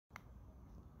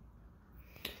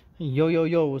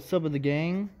Yo, what's up with the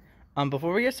gang?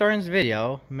 Before we get started in this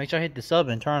video, make sure I hit the sub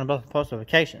and turn on both post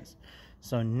notifications.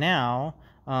 So now,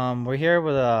 we're here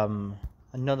with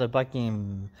another bike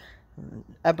game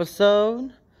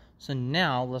episode. So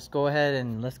now, let's go ahead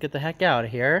and let's get the heck out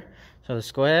of here. So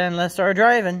let's go ahead and let's start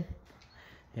driving.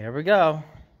 Here we go.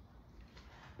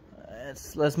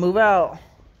 Let's move out.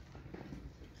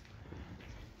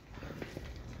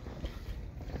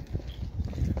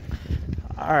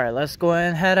 Alright, let's go ahead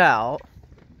and head out.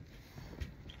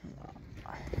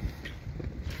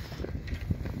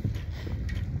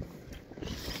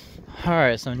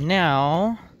 Alright, so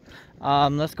now,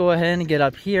 let's go ahead and get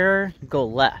up here, go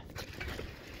left.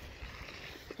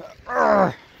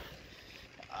 Alright,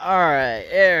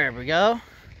 there we go.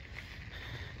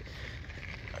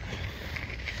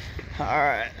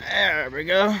 Alright, there we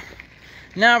go.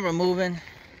 Now we're moving.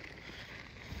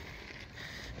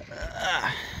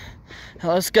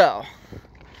 Let's go.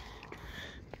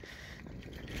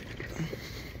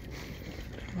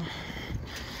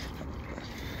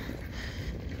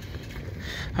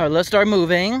 Alright, let's start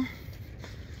moving.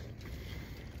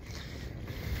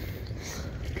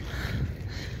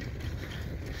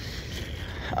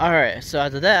 Alright, so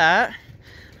after that,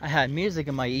 I had music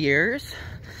in my ears.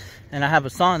 And I have a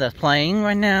song that's playing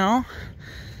right now.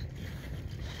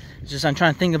 Just I'm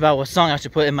trying to think about what song I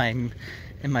should put in my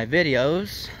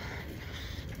videos.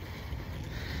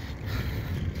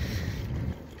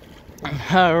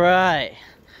 Alright,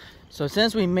 so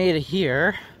since we made it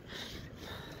here,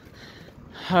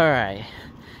 alright,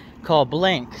 called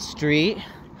Blank Street.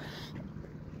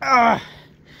 Why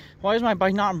is my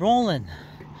bike not rolling?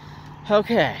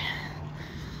 Okay.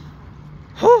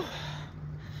 Whew.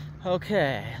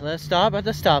 Okay, let's stop at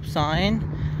the stop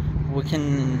sign. We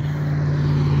can...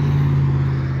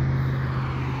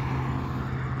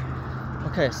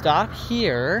 Okay, stop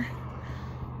here.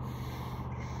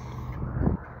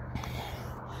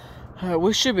 Alright,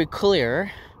 we should be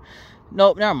clear.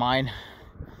 Nope, never mind.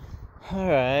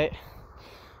 Alright.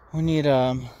 We need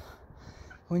to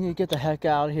get the heck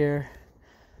out of here.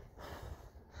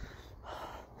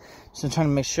 So I'm trying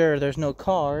to make sure there's no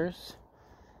cars.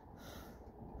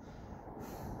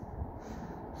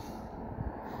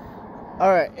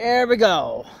 Alright, here we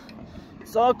go.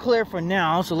 It's all clear for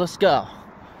now, so let's go.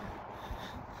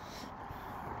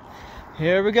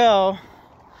 Here we go.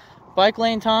 Bike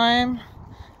lane time.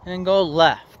 And go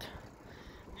left.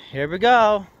 Here we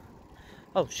go.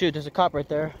 Oh shoot, there's a cop right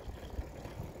there.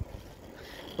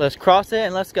 Let's cross it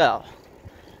and let's go.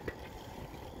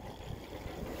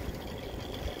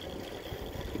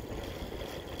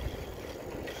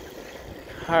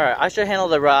 Alright, I should handle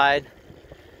the ride.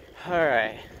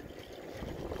 Alright.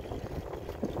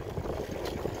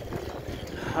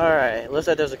 Alright, looks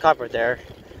like there's a cop right there.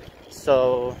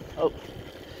 So, oh.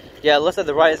 Yeah, looks like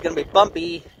the ride is gonna be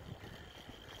bumpy.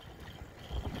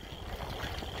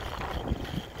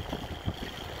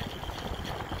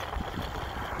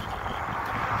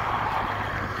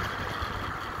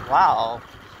 Wow,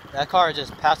 that car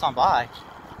just passed on by.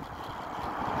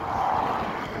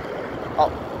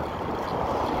 Oh,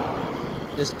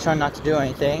 just trying not to do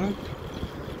anything.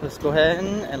 Let's go ahead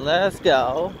and let's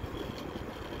go.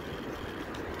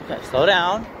 Okay, slow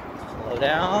down. Slow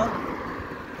down.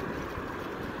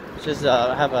 Just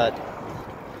have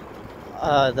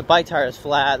a the bike tire is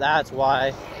flat. That's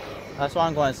why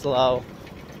I'm going slow.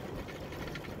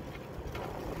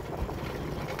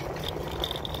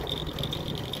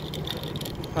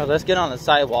 Alright, let's get on the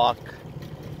sidewalk.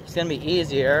 It's gonna be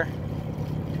easier.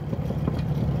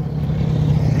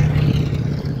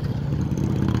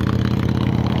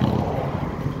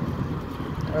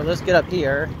 Alright, let's get up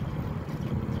here.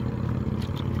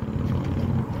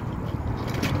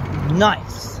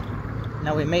 Nice!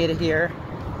 Now we made it here.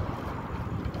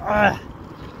 Now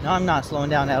I'm not slowing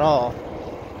down at all.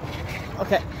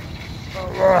 Okay.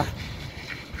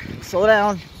 Slow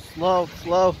down. Slow.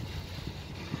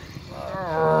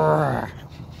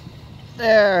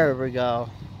 There we go.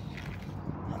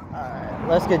 Alright,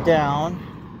 let's get down.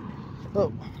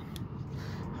 Oh.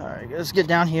 Alright, let's get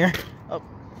down here. Oh,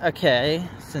 okay.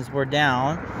 Since we're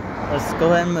down, let's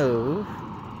go ahead and move.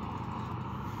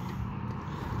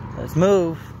 Let's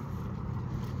move.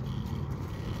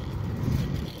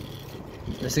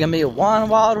 This is gonna be a one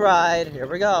wild ride. Here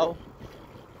we go.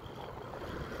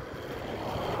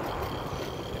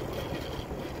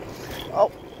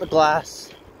 Oh, the glass.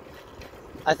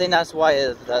 I think that's why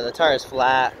the tire is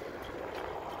flat.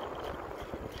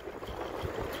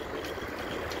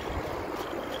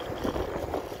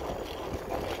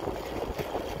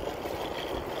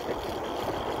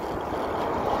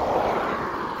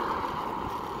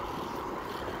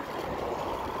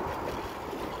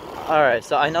 Alright,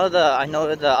 so I know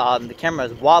the camera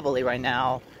is wobbly right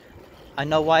now. I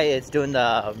know why it's doing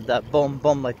the boom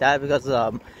boom like that, because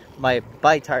my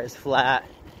bike tire is flat.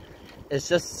 It's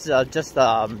just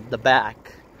the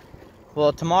back.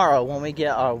 Well, tomorrow when we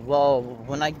get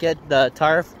when I get the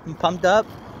tire pumped up,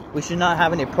 we should not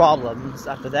have any problems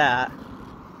after that.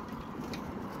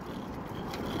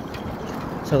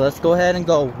 So let's go ahead and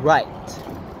go right.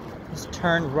 Let's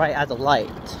turn right at the light.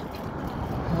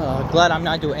 Glad I'm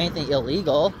not doing anything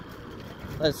illegal.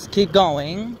 Let's keep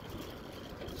going.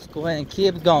 Let's go ahead and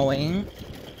keep going.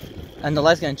 And the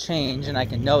light's gonna change, and I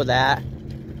can know that.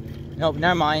 Nope,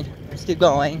 never mind. Let's keep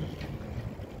going.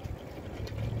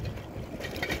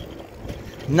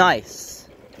 Nice.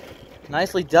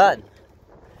 Nicely done.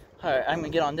 Alright, I'm gonna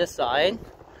get on this side.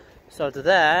 So after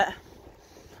that,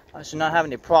 I should not have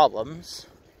any problems.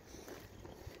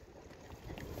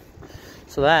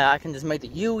 So that I can just make the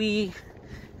UE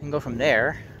and go from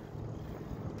there.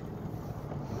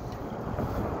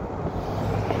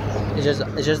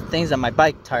 It's just things that my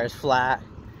bike tire is flat.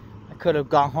 I could have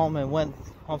gone home and went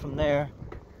home from there.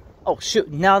 Oh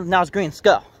shoot, now it's green. Let's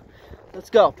go. Let's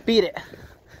go. Beat it.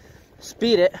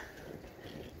 Speed it.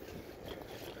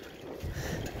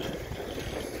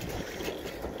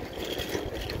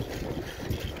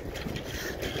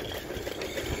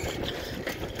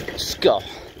 Let's go.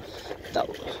 Let's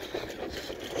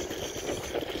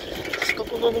go.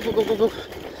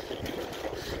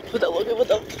 Put that look at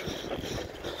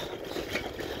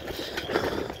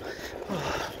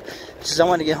Just I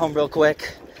want to get home real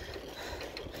quick.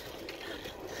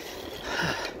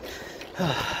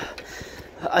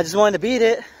 I just wanted to beat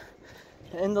it,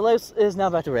 and the light is now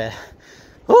back to red.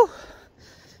 Whew.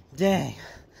 Dang.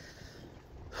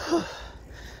 Hold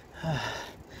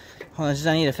on,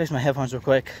 I need to fix my headphones real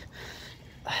quick.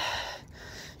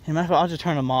 I'll just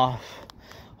turn them off.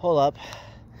 Hold up.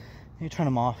 Let me turn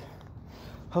them off.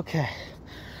 Okay.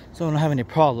 So I don't have any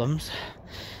problems.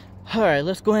 Alright,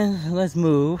 let's go in and let's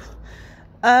move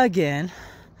again.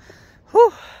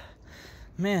 Whew.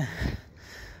 Man,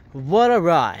 what a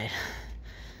ride.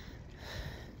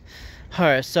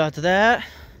 Alright, so after that,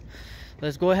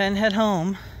 let's go ahead and head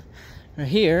home. Right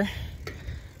here.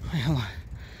 Wait, hold on.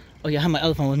 Oh yeah, I have my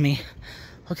other phone with me.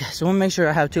 Okay, so I want to make sure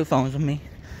I have two phones with me.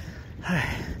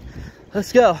 Alright,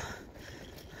 let's go.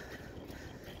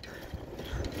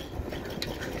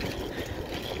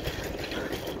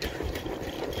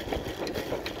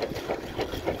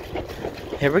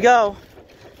 Here we go.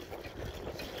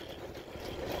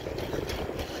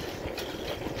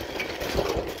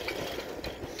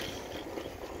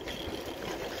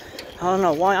 I don't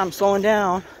know why I'm slowing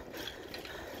down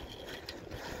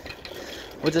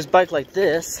with this bike like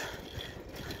this.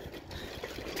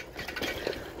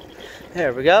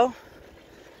 There we go.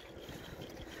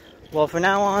 Well, for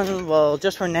now on, well,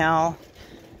 just for now,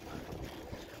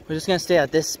 we're just gonna stay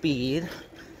at this speed.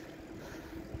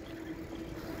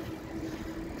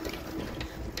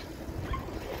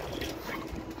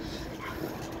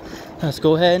 Let's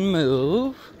go ahead and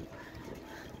move.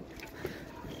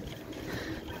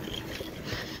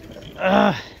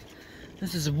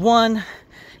 This is one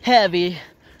heavy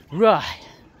ride.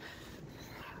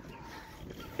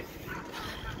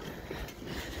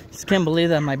 Just can't believe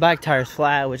that my bike tire is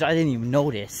flat, which I didn't even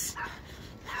notice.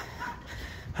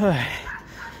 Alright,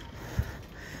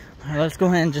 let's go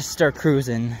ahead and just start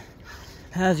cruising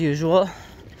as usual.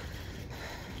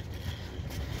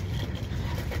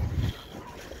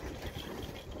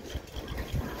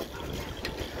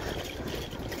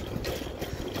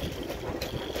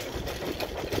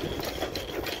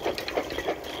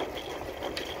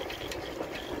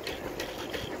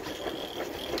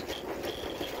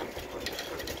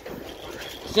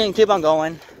 Just keep on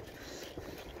going.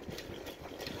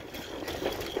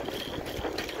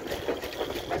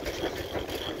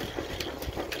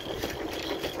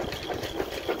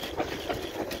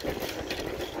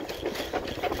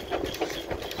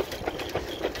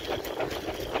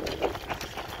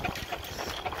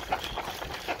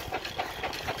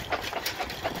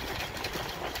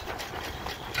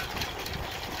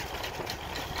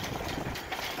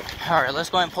 Alright, let's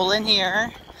go and pull in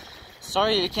here.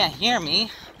 Sorry you can't hear me.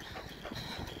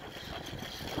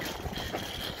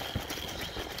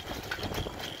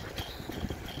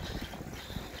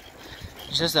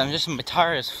 It's just my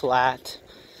tire is flat.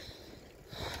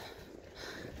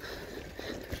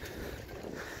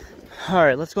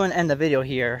 Alright, let's go and end the video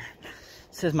here.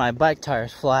 It says my bike tire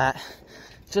is flat.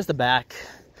 It's just the back.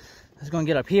 Let's go and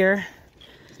get up here.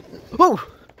 Woo!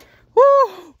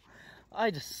 Woo! I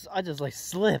just like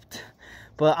slipped.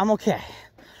 But I'm okay.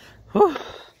 Whew.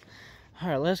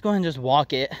 Alright, let's go ahead and just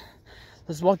walk it.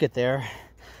 let's walk it there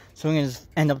so we can just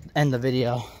end the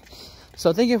video.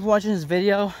 So thank you for watching this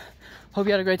video. Hope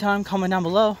you had a great time. Comment down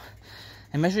below.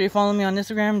 And make sure you follow me on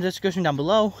Instagram, the description down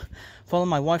below. Follow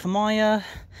my wife Amaya.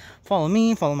 Follow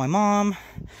me, follow my mom.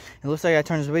 It looks like I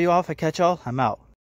turned this video off. I catch y'all. I'm out.